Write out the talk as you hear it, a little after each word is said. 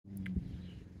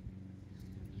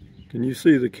Can you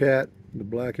see the cat, the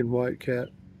black and white cat,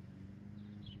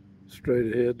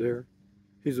 straight ahead there?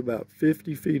 He's about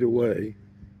 50 feet away,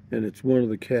 and it's one of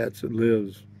the cats that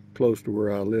lives close to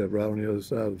where I live, right on the other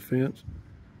side of the fence.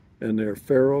 And they're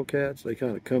feral cats. They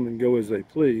kind of come and go as they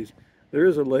please. There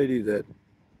is a lady that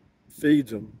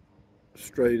feeds them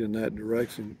straight in that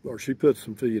direction, or she puts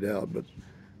some feed out, but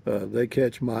they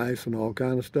catch mice and all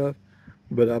kind of stuff.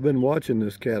 But I've been watching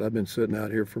this cat. I've been sitting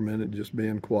out here for a minute just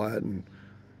being quiet and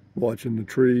watching the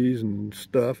trees and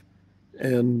stuff.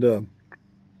 And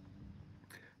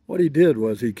what he did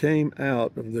was he came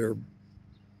out of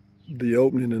the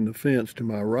opening in the fence to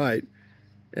my right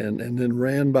and then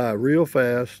ran by real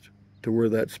fast to where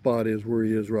that spot is where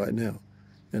he is right now.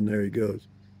 And there he goes.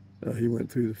 He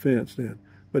went through the fence then.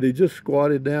 But he just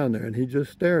squatted down there and he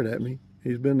just stared at me.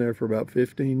 He's been there for about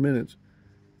 15 minutes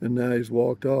and now he's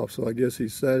walked off. So I guess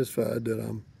he's satisfied that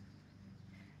I'm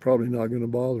probably not going to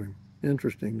bother him.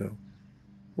 Interesting though.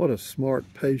 What a smart,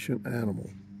 patient animal.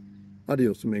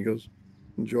 Adios, amigos.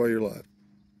 Enjoy your life.